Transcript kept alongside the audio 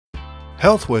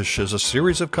HealthWish is a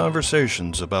series of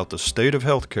conversations about the state of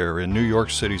healthcare in New York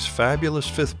City's fabulous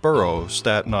fifth borough,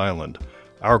 Staten Island.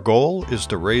 Our goal is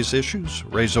to raise issues,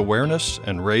 raise awareness,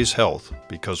 and raise health,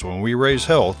 because when we raise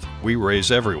health, we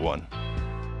raise everyone.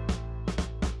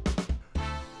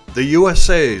 The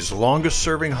USA's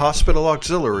longest-serving hospital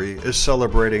auxiliary is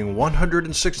celebrating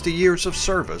 160 years of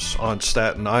service on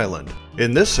Staten Island.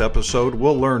 In this episode,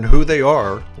 we'll learn who they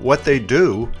are, what they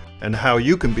do, and how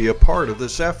you can be a part of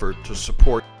this effort to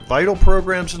support vital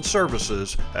programs and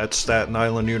services at Staten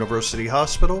Island University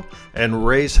Hospital and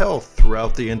raise health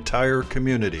throughout the entire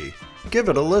community. Give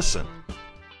it a listen.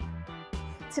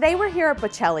 Today we're here at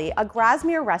Bocelli, a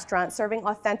Grasmere restaurant serving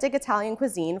authentic Italian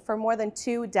cuisine for more than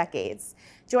 2 decades.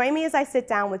 Join me as I sit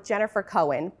down with Jennifer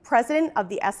Cohen, president of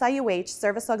the SIUH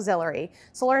Service Auxiliary,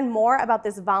 to learn more about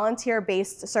this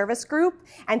volunteer-based service group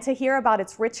and to hear about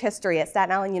its rich history at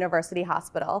Staten Island University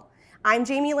Hospital. I'm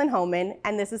Jamie Lynn Homan,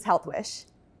 and this is HealthWish.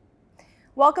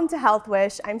 Welcome to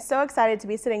HealthWish. I'm so excited to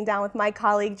be sitting down with my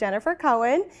colleague, Jennifer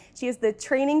Cohen. She is the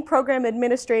training program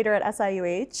administrator at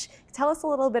SIUH. Tell us a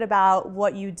little bit about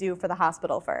what you do for the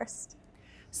hospital first.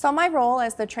 So my role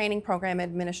as the training program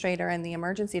administrator in the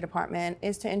emergency department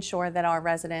is to ensure that our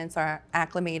residents are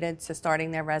acclimated to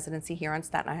starting their residency here on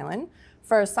Staten Island.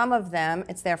 For some of them,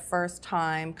 it's their first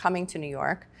time coming to New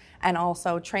York, and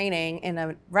also training in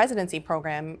a residency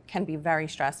program can be very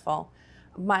stressful.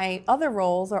 My other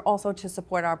roles are also to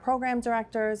support our program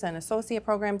directors and associate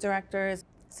program directors.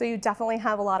 So you definitely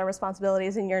have a lot of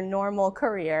responsibilities in your normal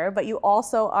career, but you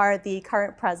also are the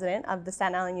current president of the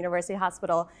Staten Island University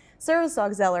Hospital Service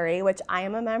Auxiliary, which I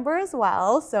am a member as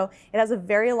well. So it has a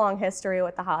very long history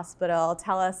with the hospital.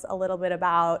 Tell us a little bit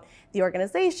about the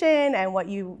organization and what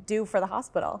you do for the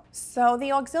hospital. So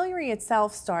the auxiliary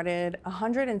itself started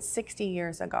 160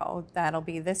 years ago. That'll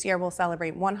be this year, we'll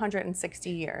celebrate 160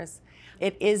 years.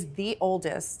 It is the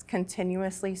oldest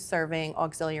continuously serving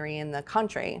auxiliary in the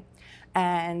country.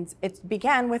 And it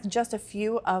began with just a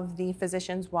few of the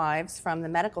physicians' wives from the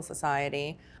medical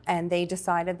society, and they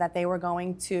decided that they were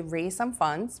going to raise some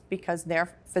funds because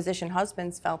their physician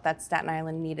husbands felt that Staten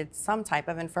Island needed some type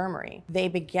of infirmary. They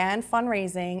began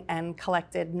fundraising and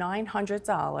collected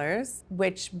 $900,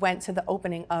 which went to the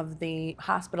opening of the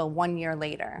hospital 1 year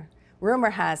later.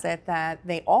 Rumor has it that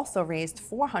they also raised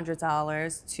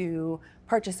 $400 to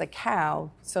purchase a cow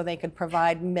so they could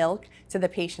provide milk to the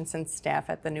patients and staff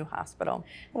at the new hospital.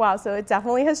 Wow, so it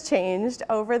definitely has changed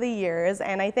over the years,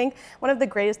 and I think one of the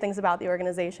greatest things about the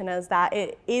organization is that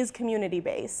it is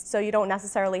community-based, so you don't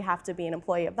necessarily have to be an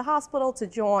employee of the hospital to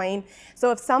join.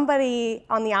 So if somebody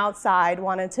on the outside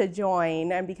wanted to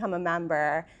join and become a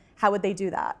member, how would they do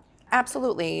that?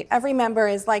 Absolutely. Every member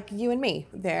is like you and me.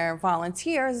 They're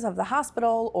volunteers of the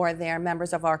hospital, or they're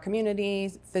members of our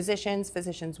community,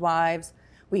 physicians' wives.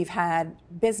 We've had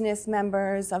business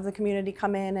members of the community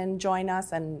come in and join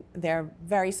us, and they're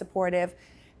very supportive.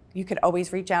 You could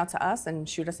always reach out to us and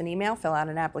shoot us an email, fill out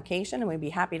an application, and we'd be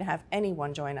happy to have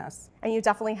anyone join us. And you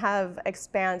definitely have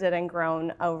expanded and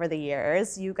grown over the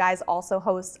years. You guys also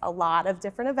host a lot of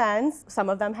different events. Some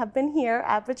of them have been here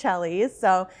at Bocelli's,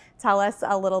 so tell us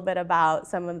a little bit about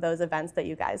some of those events that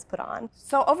you guys put on.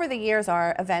 So over the years,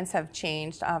 our events have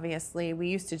changed, obviously. We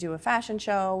used to do a fashion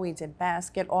show, we did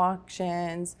basket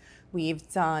auctions,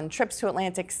 we've done trips to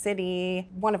Atlantic City.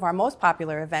 One of our most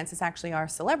popular events is actually our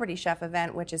Celebrity Chef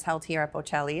event, which is held here at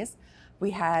Bocelli's.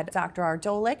 We had Dr.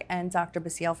 Ardolik and Dr.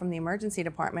 Basiel from the emergency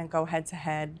department go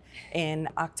head-to-head in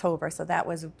October, so that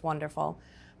was wonderful.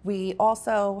 We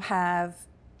also have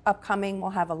upcoming,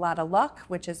 we'll have a lot of luck,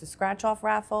 which is a scratch-off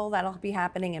raffle that'll be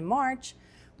happening in March.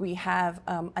 We have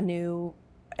a new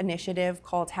initiative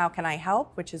called How Can I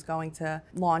Help, which is going to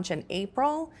launch in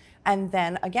April. And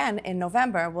then again, in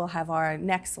November, we'll have our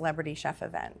next Celebrity Chef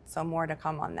event. So more to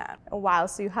come on that. Wow,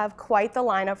 so you have quite the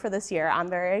lineup for this year. I'm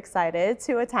very excited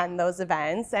to attend those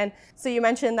events. And so you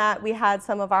mentioned that we had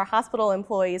some of our hospital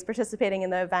employees participating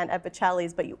in the event at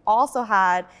Bocelli's, but you also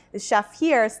had the chef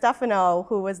here, Stefano,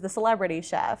 who was the celebrity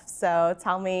chef. So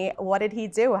tell me, what did he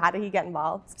do? How did he get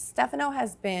involved? Stefano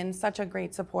has been such a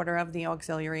great supporter of the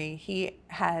auxiliary. He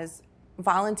has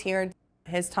volunteered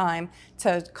his time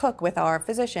to cook with our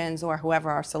physicians or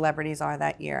whoever our celebrities are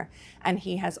that year. And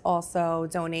he has also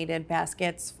donated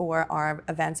baskets for our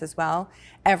events as well.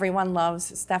 Everyone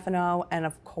loves Stefano, and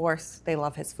of course, they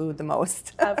love his food the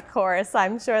most. Of course,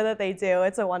 I'm sure that they do.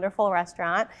 It's a wonderful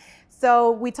restaurant.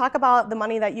 So we talk about the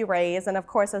money that you raise, and of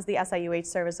course, as the SIUH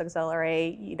Service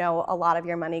Auxiliary, you know, a lot of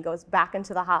your money goes back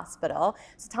into the hospital.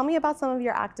 So tell me about some of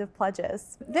your active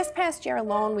pledges. This past year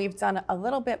alone, we've done a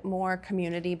little bit more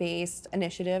community-based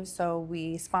initiatives. So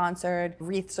we sponsored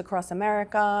Wreaths Across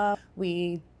America.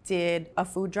 We did a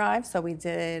food drive, so we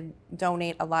did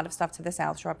donate a lot of stuff to the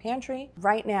South Shore Pantry.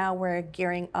 Right now, we're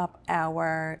gearing up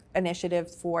our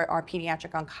initiative for our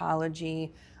pediatric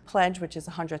oncology pledge, which is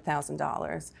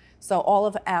 $100,000. So all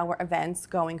of our events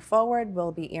going forward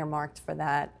will be earmarked for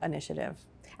that initiative.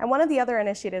 And one of the other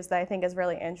initiatives that I think is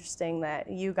really interesting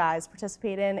that you guys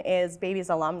participate in is Babies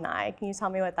Alumni. Can you tell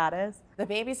me what that is? The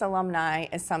Babies Alumni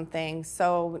is something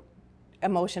so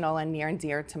emotional and near and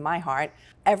dear to my heart.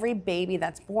 Every baby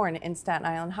that's born in Staten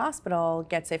Island Hospital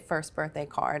gets a first birthday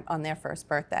card on their first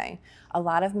birthday. A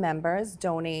lot of members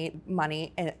donate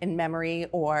money in memory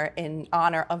or in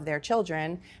honor of their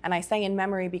children. And I say in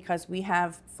memory because we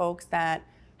have folks that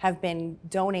have been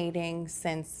donating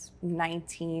since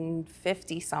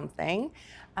 1950 something.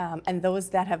 And those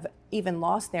that have even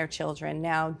lost their children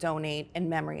now donate in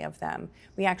memory of them.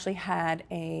 We actually had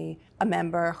a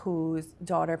member whose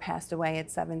daughter passed away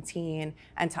at 17,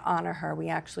 and to honor her, we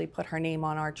actually put her name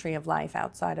on our Tree of Life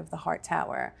outside of the Hart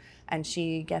Tower. And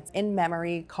she gets in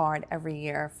memory card every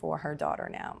year for her daughter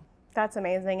now. That's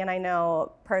amazing, and I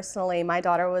know personally my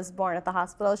daughter was born at the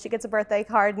hospital. She gets a birthday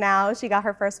card now. She got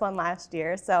her first one last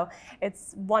year, so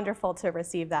it's wonderful to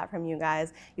receive that from you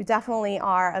guys. You definitely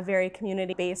are a very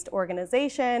community-based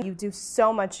organization. You do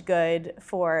so much good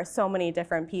for so many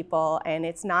different people, and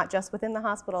it's not just within the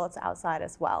hospital, it's outside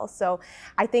as well. So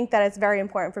I think that it's very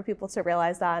important for people to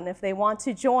realize that, and if they want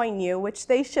to join you, which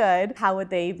they should, how would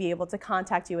they be able to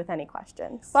contact you with any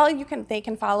questions? Well, they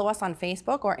can follow us on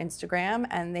Facebook or Instagram,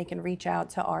 and they can reach out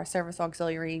to our Service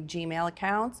Auxiliary Gmail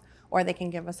accounts, or they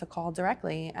can give us a call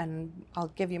directly, and I'll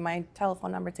give you my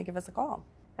telephone number to give us a call.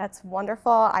 That's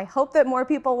wonderful. I hope that more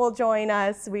people will join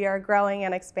us. We are growing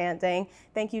and expanding.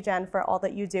 Thank you, Jen, for all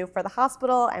that you do for the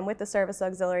hospital and with the Service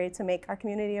Auxiliary to make our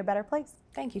community a better place.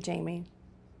 Thank you, Jamie.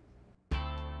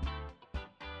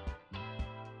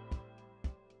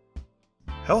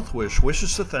 HealthWish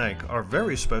wishes to thank our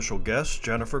very special guest,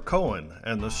 Jennifer Cohen,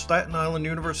 and the Staten Island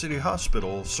University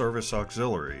Hospital Service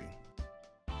Auxiliary.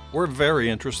 We're very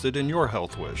interested in your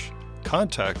health wish.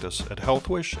 Contact us at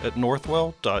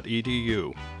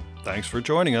healthwish@northwell.edu. Thanks for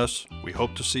joining us. We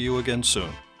hope to see you again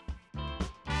soon.